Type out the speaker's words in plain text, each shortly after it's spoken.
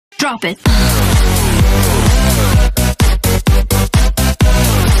Drop it.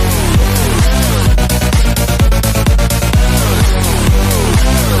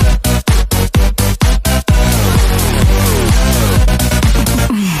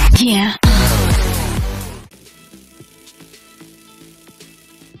 Yeah.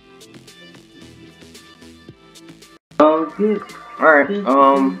 Good. Alright,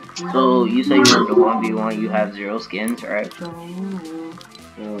 so you say you want the 1v1, you have 0 skins, right?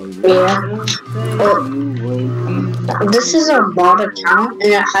 Yeah. This is a bot account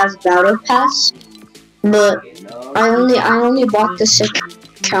and it has battle pass, but I only bought this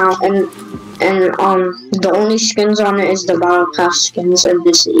account and the only skins on it is the battle pass skins and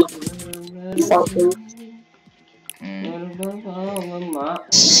this default one.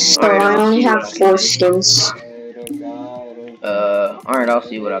 So I only have 4 skins. Alright, I'll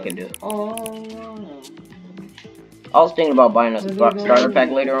see what I can do. I was thinking about buying a starter pack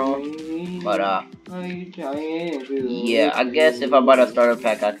later on, but yeah, I guess if I buy the starter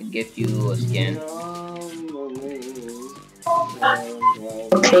pack, I could gift you a skin.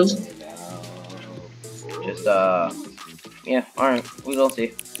 Okay. Just yeah, alright, we gonna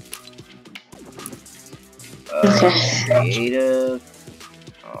see. Okay. Creative.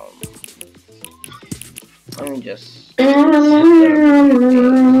 Let me just.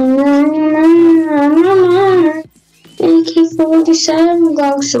 AK-47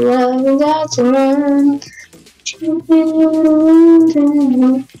 goes around, that's a run.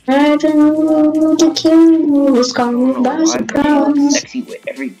 I don't know the king was coming by surprise. Sexy with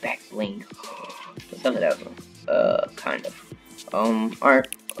every backbling. Let's have that one. Kind of. Alright.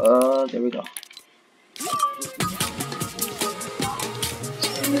 There we go.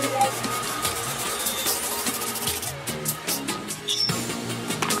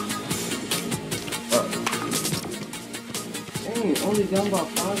 Only done by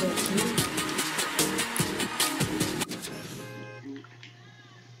 5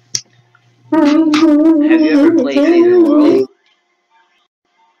 Have you ever played Save the World?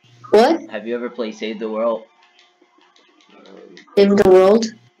 What? Have you ever played Save the World? Save the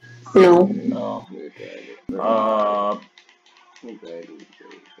world? No. No.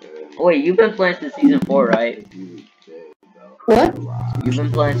 Wait, you've been playing since season 4, right? What? You've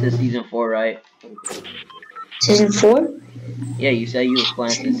been playing since season 4, right? Season 4? Yeah, you said you was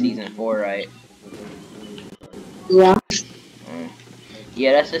playing since season 4, right? Yeah.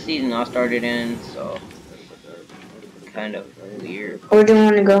 Yeah, that's the season I started in, so kind of weird. Where do you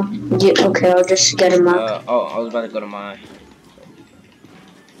want to go? Yeah, okay, I'll just get a map. Oh, I was about to go to mine.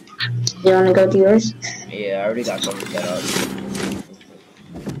 You want to go to yours? Yeah, I already got something set up.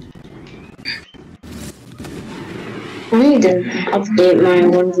 I need to update my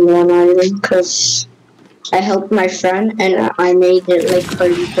 1v1 island because I helped my friend and I made it like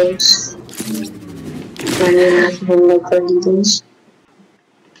Cardi B's. I made it like Cardi B's.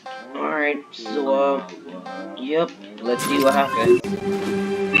 Alright, so, yep, let's see what happens.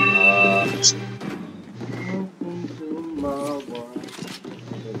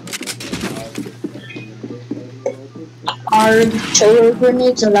 Are solar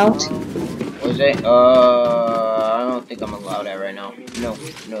grenades allowed? Was it? I don't think I'm allowed that right now. No,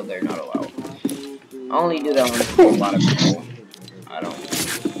 they're not allowed. I only do that when it's a lot of people. I don't like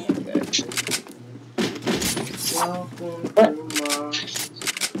that. What?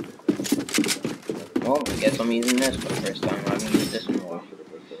 Well, I guess I'm using this for the first time. I haven't used this before.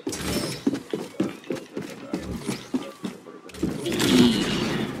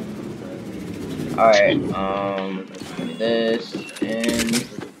 Alright, this, and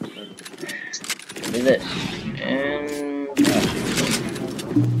this, and that.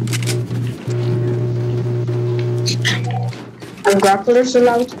 Are grapplers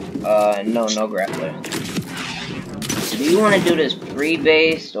allowed? No grappler. Do you want to do this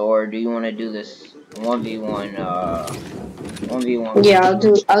pre-based, or do you want to do this 1v1, 1v1? Yeah, I'll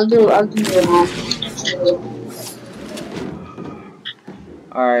do it.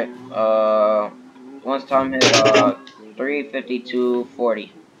 Alright, once time hit,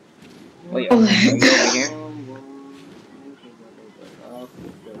 3:52:40. Wait, are you over here?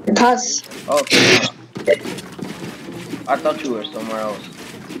 Pass. Oh, okay. I thought you were somewhere else.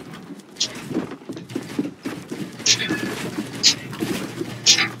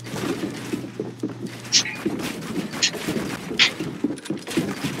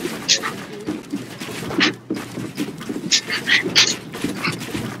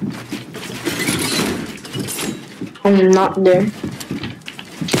 I'm not there.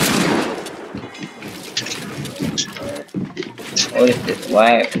 What is this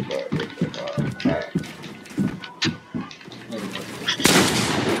lag?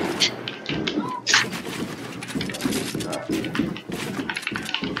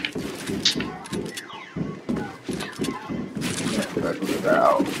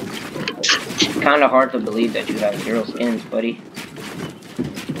 kind of hard to believe that you have 0 skins, buddy.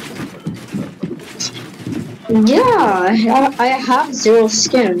 Yeah, I have 0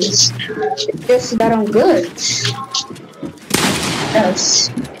 skins. It's just that I'm good. Yes.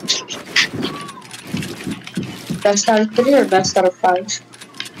 Best out of 3 or best out of 5?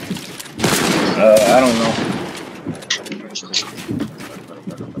 I don't know.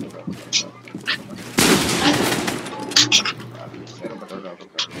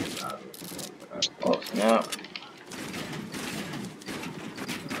 Oh, snap.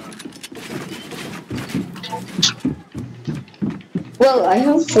 Well, I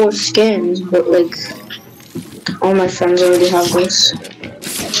have 4 skins, but like, all my friends already have this.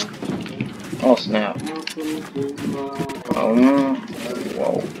 Oh, snap.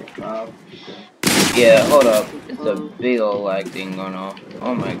 Whoa. Yeah, hold up. It's a big old lag thing going on.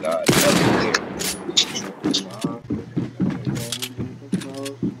 Oh my god. That's weird.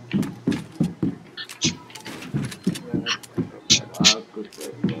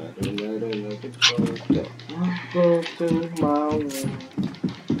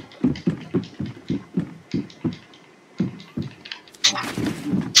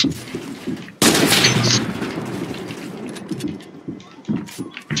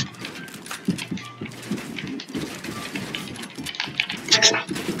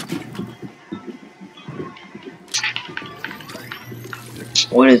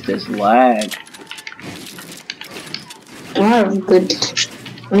 What is this lag? I'm good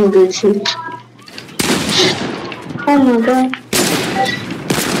too. Oh my god.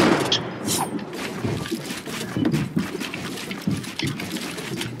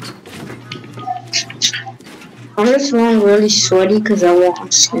 I'm just feeling really sweaty because I want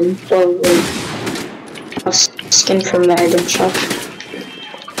a skin. Or like, a skin from the item shop.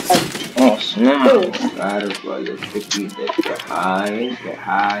 Oh snap.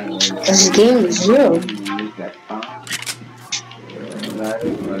 This game is 0.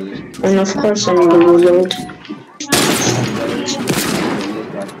 And of course I need to reload.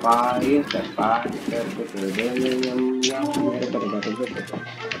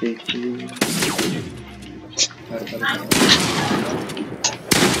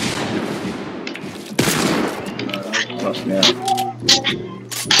 Oh snap.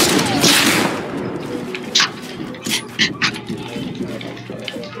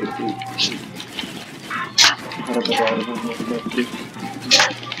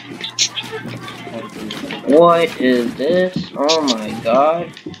 What is this? Oh my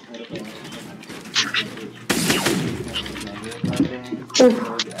god.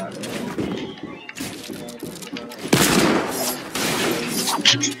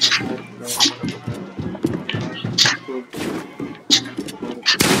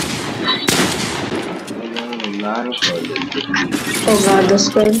 Oh god, this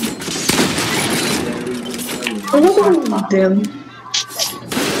game. Oh damn.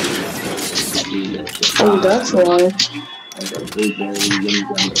 Oh, that's why.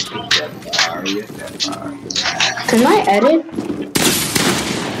 Can I edit?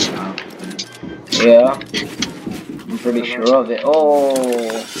 Yeah. I'm pretty sure of it.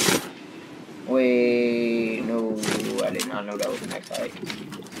 Oh. Wait. No, I did not know that was the next height.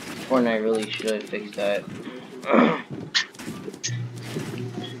 Fortnite really should fix that.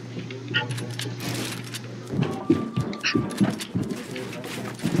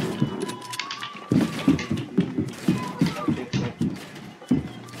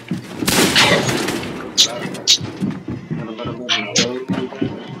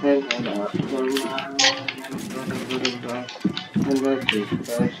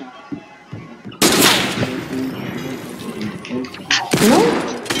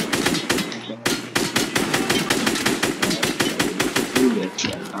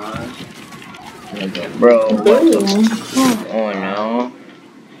 Bro, what the fuck? Oh no.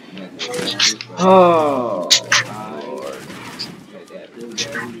 Oh, Lord.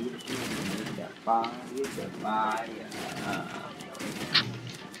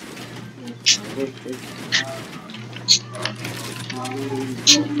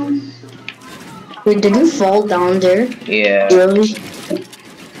 Wait, did you fall down there? Yeah. Really?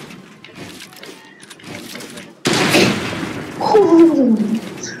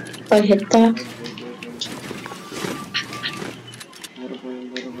 I hit that.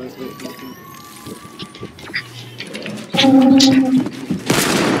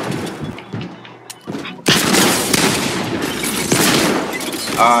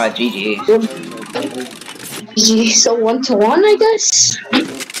 GG. GG, so 1-1, I guess?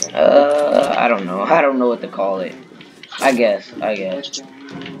 I don't know. I don't know what to call it. I guess. I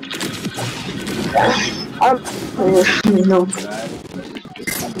don't know.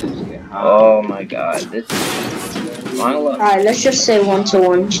 Oh my god, this is my luck. Alright, let's just say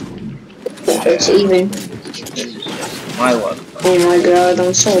 1-1. It's even. This is just my luck. Oh my god,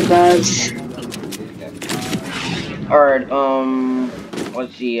 I'm so bad. Alright,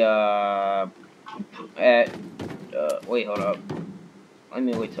 let's see, wait, hold up. Let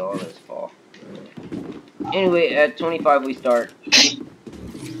me wait till all this fall. Anyway, at 25 we start.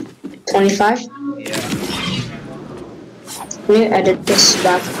 25? Yeah. Let me edit this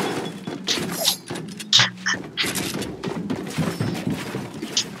back.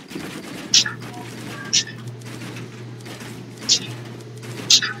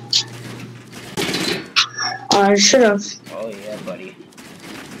 I should have. Oh yeah, buddy.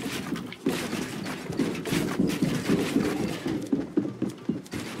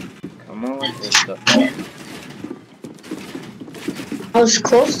 Come on with this stuff. I was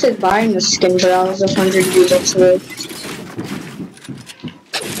close to buying the skin, but I was 100 V-Bucks away.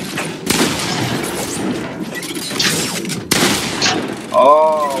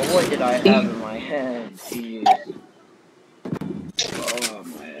 Oh, what did I have in my hand? Jeez. Oh,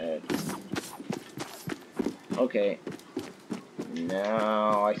 my head. Okay.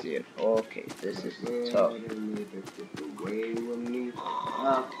 Now I see it. Okay, this is tough.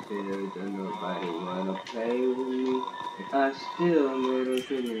 I still made a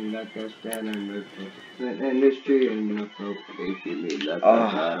feeling like I stand in the street and the folk they see me like I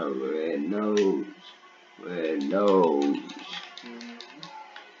got a red nose. Red nose.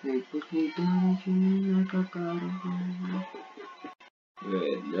 They put me down and treat me like I got a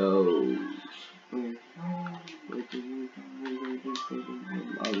red nose.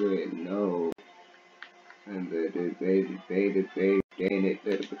 My red nose. And baby, ain't it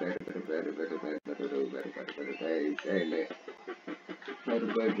better,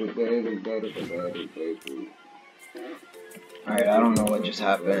 Alright, I don't know what just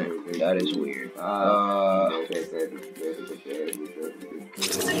happened. That is weird.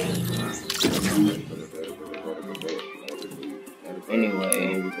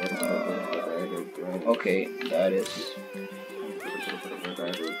 Anyway, okay, that is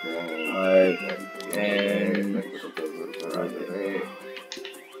alright, and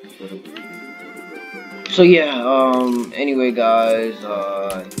so yeah, anyway guys,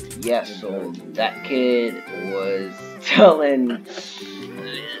 yeah, so that kid was telling,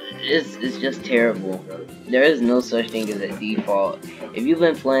 it's just terrible. There is no such thing as a default. If you've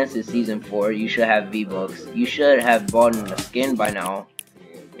been playing since season 4, you should have V-Bucks. You should have bought a skin by now,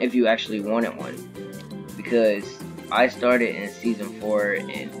 if you actually wanted one. Because I started in season 4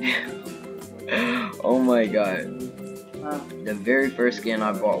 and oh my god. The very first skin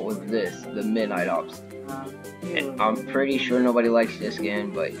I bought was this, the Midnight Ops. And I'm pretty sure nobody likes this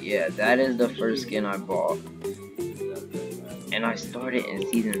skin, but yeah, that is the first skin I bought. And I started in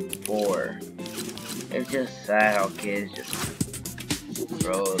season 4. It's just sad how kids just...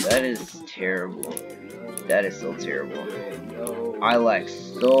 Bro, that is terrible. That is so terrible. I like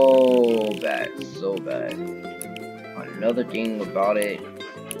so bad, so bad. Another thing about it...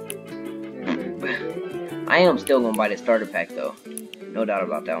 I am still gonna buy the starter pack though. No doubt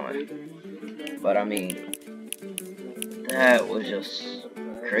about that one. But I mean... That was just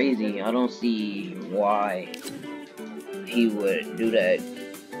crazy. I don't see why he would do that.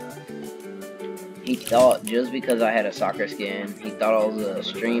 He thought just because I had a soccer skin, he thought I was a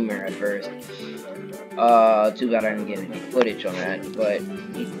streamer at first. Too bad I didn't get any footage on that, but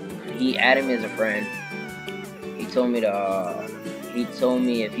he added me as a friend. He told me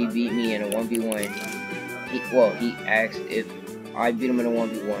if he beat me in a 1v1, he asked if I beat him in a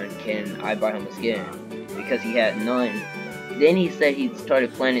 1v1, can I buy him a skin? Because he had none. Then he said he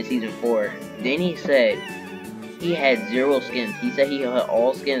started playing in season 4. Then he said he had 0 skins. He said he had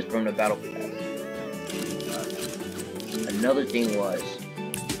all skins from the battle pass. Another thing was,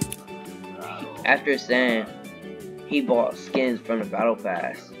 after saying he bought skins from the battle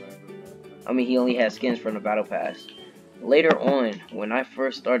pass, I mean he only had skins from the battle pass. Later on, when I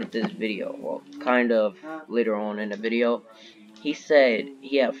first started this video, well, kind of later on in the video, he said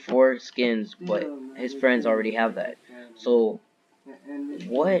he had 4 skins, but his friends already have that. So,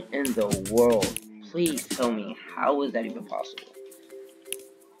 what in the world? Please tell me, how is that even possible?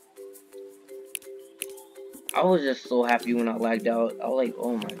 I was just so happy when I lagged out. I was like,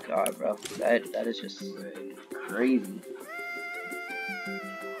 oh my god, bro. That is just crazy.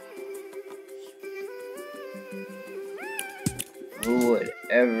 Who would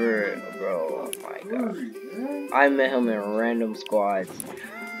ever, bro, oh my god. I met him in random squads.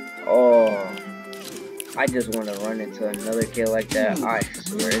 Oh, I just want to run into another kid like that. I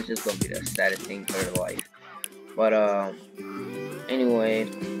swear, it's just gonna be the saddest thing for their life. But, anyway,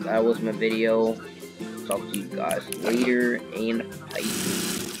 that was my video. Talk to you guys later, and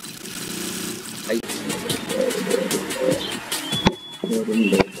peace.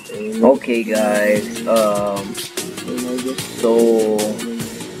 Okay, guys. So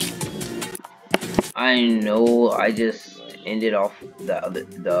I know I just ended off the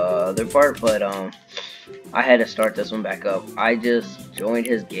other part, but I had to start this one back up. I just joined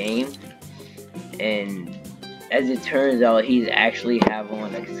his game, and as it turns out, he's actually have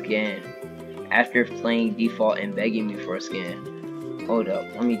on a skin after playing default and begging me for a skin. Hold up,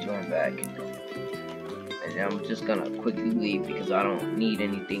 let me join back. And I'm just gonna quickly leave because I don't need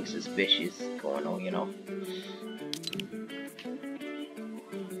anything suspicious going on, you know.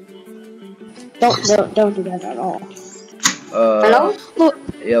 Don't do that at all. Hello? Look.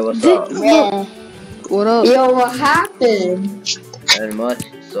 Yeah, what's up? Yeah. What up? Yo, what happened? Not much.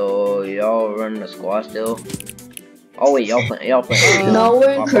 So y'all running a squad still? Oh wait, y'all playing? No,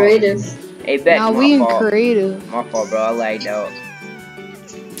 we're in creative. Hey, Beck, Now my we in fault. creative. My fault, bro. I lagged out.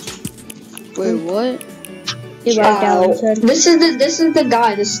 Wait, what? This is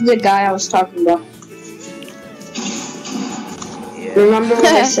the guy I was talking about. Yeah. Remember what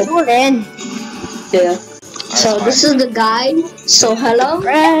I said? Jordan. Yeah. So this is the guy. So hello.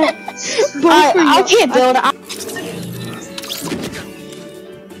 I can't build.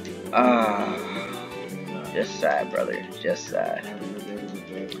 Just sad, brother. Just sad.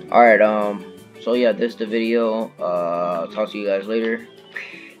 Alright, so yeah, this is the video. Talk to you guys later.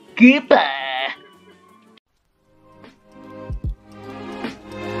 Goodbye.